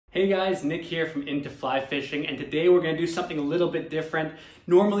Hey guys, Nick here from Into Fly Fishing, and today we're going to do something a little bit different.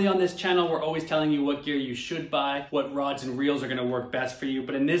 Normally on this channel, we're always telling you what gear you should buy, what rods and reels are going to work best for you,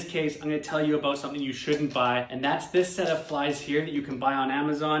 but in this case, I'm going to tell you about something you shouldn't buy, and that's this set of flies here that you can buy on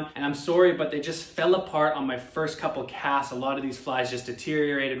Amazon. And I'm sorry, but they just fell apart on my first couple casts. A lot of these flies just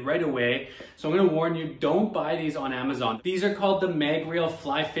deteriorated right away, so I'm going to warn you, don't buy these on Amazon. These are called the Mag-Reel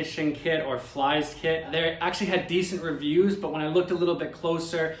Fly Fishing Kit or Flies Kit. They actually had decent reviews, but when I looked a little bit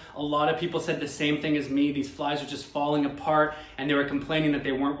closer, a lot of people said the same thing as me. These flies are just falling apart, and they were complaining that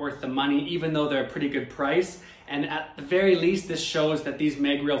they weren't worth the money, even though they're a pretty good price. And at the very least, this shows that these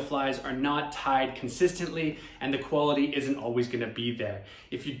Mag-Reel flies are not tied consistently, and the quality isn't always gonna be there.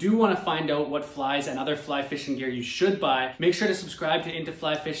 If you do wanna find out what flies and other fly fishing gear you should buy, make sure to subscribe to Into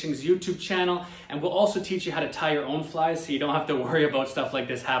Fly Fishing's YouTube channel, and we'll also teach you how to tie your own flies so you don't have to worry about stuff like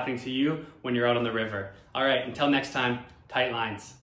this happening to you when you're out on the river. All right, until next time, tight lines.